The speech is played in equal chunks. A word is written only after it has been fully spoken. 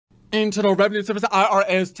Internal Revenue Service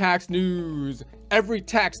IRS tax news. Every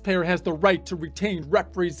taxpayer has the right to retain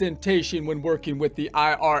representation when working with the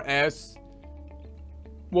IRS.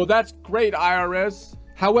 Well, that's great, IRS.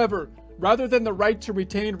 However, rather than the right to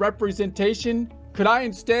retain representation, could I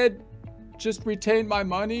instead just retain my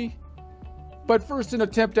money? But first, an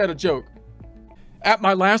attempt at a joke. At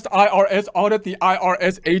my last IRS audit, the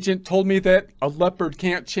IRS agent told me that a leopard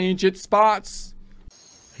can't change its spots.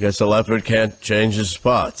 I guess a leopard can't change his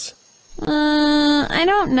spots. I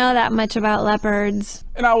don't know that much about leopards.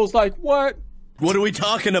 And I was like, what? What are we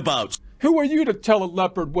talking about? Who are you to tell a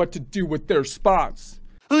leopard what to do with their spots?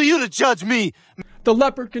 Who are you to judge me? The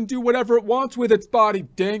leopard can do whatever it wants with its body,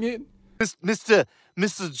 dang it. Mr.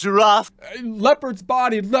 Giraffe? Leopard's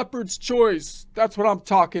body, leopard's choice. That's what I'm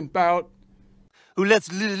talking about. Who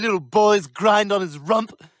lets little boys grind on his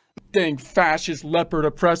rump? Dang fascist leopard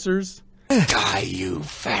oppressors. Die, you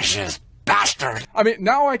fascist bastard! I mean,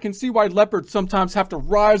 now I can see why leopards sometimes have to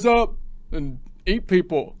rise up and eat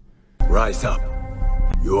people. Rise up.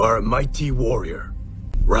 You are a mighty warrior.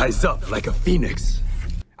 Rise up like a phoenix.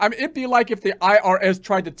 I mean, it'd be like if the IRS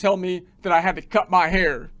tried to tell me that I had to cut my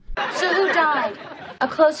hair. So who died? A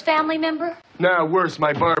close family member? Nah, worse,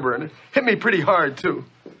 my barber, and it hit me pretty hard, too.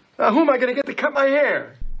 Now, who am I gonna get to cut my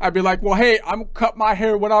hair? I'd be like, well, hey, I'm gonna cut my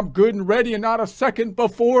hair when I'm good and ready and not a second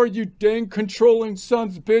before, you dang controlling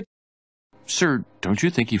sons of bitch. Sir, don't you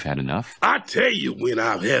think you've had enough? I tell you when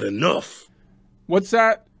I've had enough. What's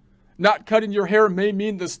that? Not cutting your hair may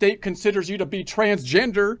mean the state considers you to be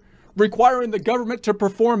transgender, requiring the government to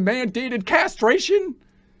perform mandated castration?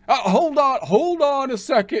 Hold on a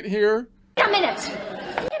second here. Wait a minute,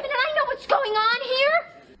 I know what's going on here.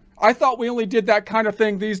 I thought we only did that kind of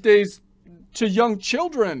thing these days to young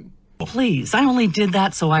children. Please, I only did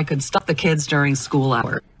that so I could stop the kids during school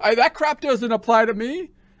hours. That crap doesn't apply to me.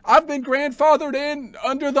 I've been grandfathered in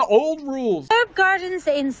under the old rules. Herb gardens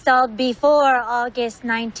installed before August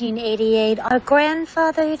 1988 are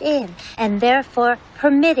grandfathered in and therefore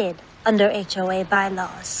permitted under HOA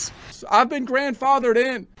bylaws. I've been grandfathered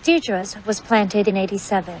in. Deirdre's was planted in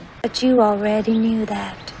 87, but you already knew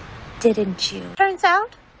that, didn't you? Turns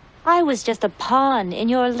out, I was just a pawn in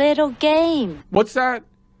your little game. What's that?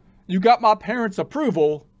 You got my parents'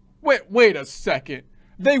 approval? Wait a second.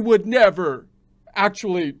 They would never.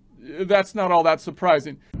 Actually, that's not all that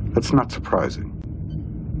surprising. That's not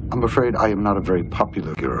surprising. I'm afraid I am not a very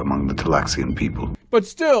popular figure among the Talaxian people. But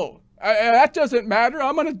still, that doesn't matter.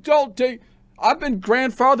 I'm an adult. I've been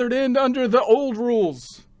grandfathered in under the old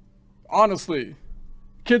rules. Honestly,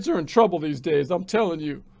 kids are in trouble these days, I'm telling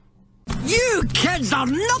you. You kids are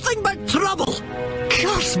nothing but trouble.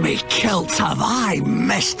 Curse me, kilts, have I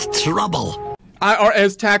missed trouble.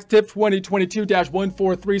 IRS Tax Tip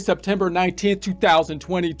 2022-143, September 19th,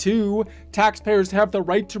 2022. Taxpayers have the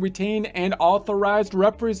right to retain an authorized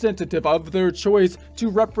representative of their choice to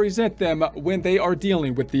represent them when they are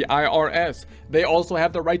dealing with the IRS. They also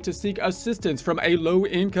have the right to seek assistance from a Low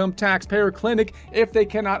Income Taxpayer Clinic if they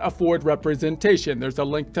cannot afford representation. There's a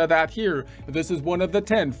link to that here. This is one of the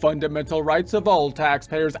 10 fundamental rights of all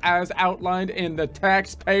taxpayers as outlined in the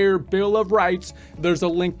Taxpayer Bill of Rights. There's a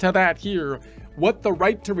link to that here. What the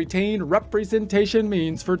right to retain representation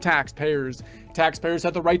means for taxpayers. Taxpayers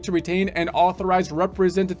have the right to retain an authorized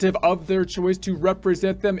representative of their choice to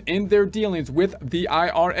represent them in their dealings with the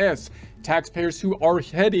IRS. Taxpayers who are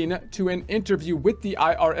heading to an interview with the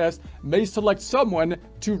IRS may select someone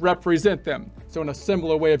to represent them. So in a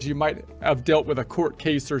similar way, if you might have dealt with a court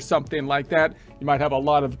case or something like that, you might have a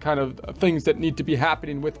lot of kind of things that need to be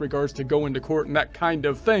happening with regards to going to court and that kind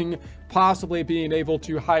of thing, possibly being able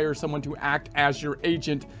to hire someone to act as your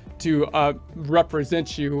agent to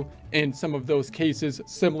represent you in some of those cases.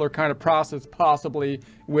 Similar kind of process possibly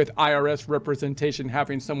with IRS representation,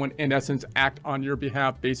 having someone in essence act on your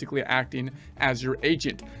behalf, basically acting as your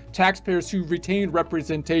agent. Taxpayers who retain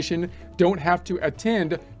representation don't have to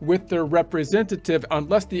attend with their representative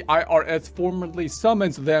unless the IRS formally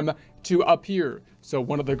summons them to appear. So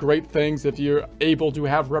one of the great things, if you're able to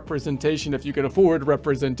have representation, if you can afford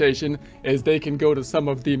representation, is they can go to some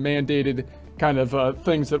of the mandated kind of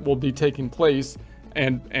things that will be taking place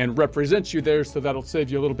and represent you there. So that'll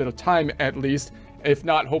save you a little bit of time at least, if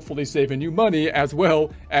not hopefully saving you money as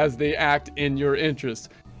well as they act in your interest.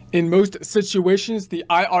 In most situations, the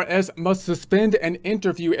IRS must suspend an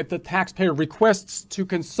interview if the taxpayer requests to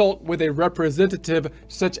consult with a representative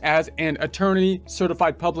such as an attorney,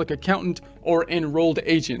 certified public accountant, or enrolled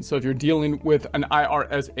agent. So if you're dealing with an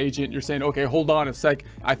IRS agent, you're saying, okay, hold on a sec,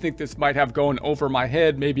 I think this might have gone over my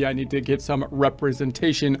head, maybe I need to get some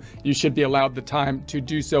representation. You should be allowed the time to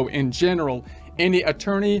do so in general. Any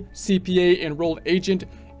attorney, CPA, enrolled agent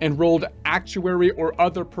enrolled actuary or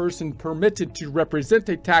other person permitted to represent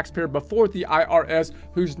a taxpayer before the IRS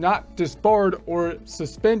who's not disbarred or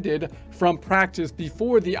suspended from practice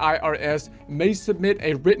before the IRS may submit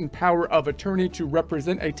a written power of attorney to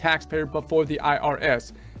represent a taxpayer before the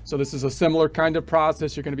IRS. So this is a similar kind of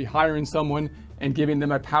process. You're going to be hiring someone and giving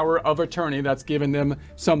them a power of attorney that's giving them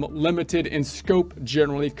some limited in scope,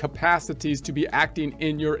 generally, capacities to be acting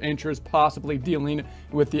in your interest, possibly dealing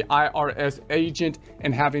with the IRS agent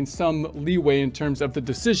and having some leeway in terms of the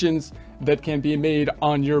decisions that can be made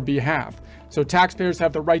on your behalf. So taxpayers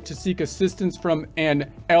have the right to seek assistance from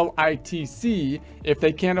an LITC. If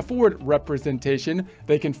they can't afford representation,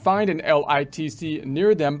 they can find an LITC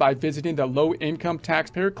near them by visiting the Low Income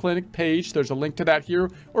Taxpayer Clinic page. There's a link to that here,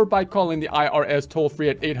 or by calling the IRS toll-free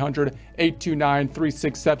at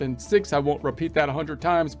 800-829-3676. I won't repeat that 100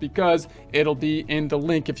 times because it'll be in the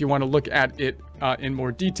link if you want to look at it in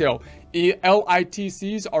more detail.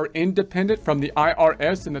 LITCs are independent from the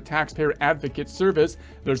IRS and the Taxpayer Advocate Service.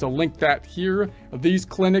 There's a link that here. These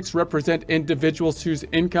clinics represent individuals whose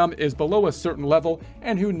income is below a certain level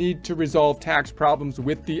and who need to resolve tax problems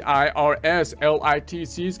with the IRS.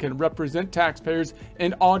 LITCs can represent taxpayers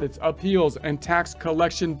in audits, appeals, and tax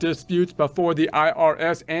collection disputes before the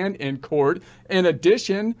IRS and in court. In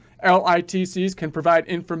addition, LITCs can provide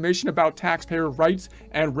information about taxpayer rights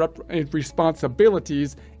and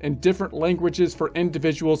responsibilities in different languages for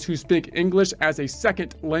individuals who speak English as a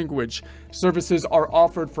second language. Services are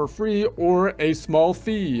offered for free or a small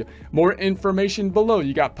fee. More information below.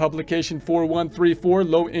 You got publication 4134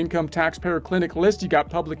 Low Income Taxpayer Clinic list. You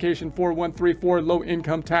got publication 4134 Low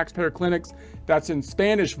Income Taxpayer Clinics. That's in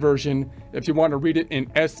Spanish version. If you want to read it in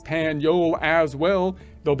Espanol as well,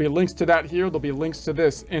 there'll be links to that here. There'll be links to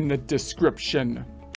this in the description.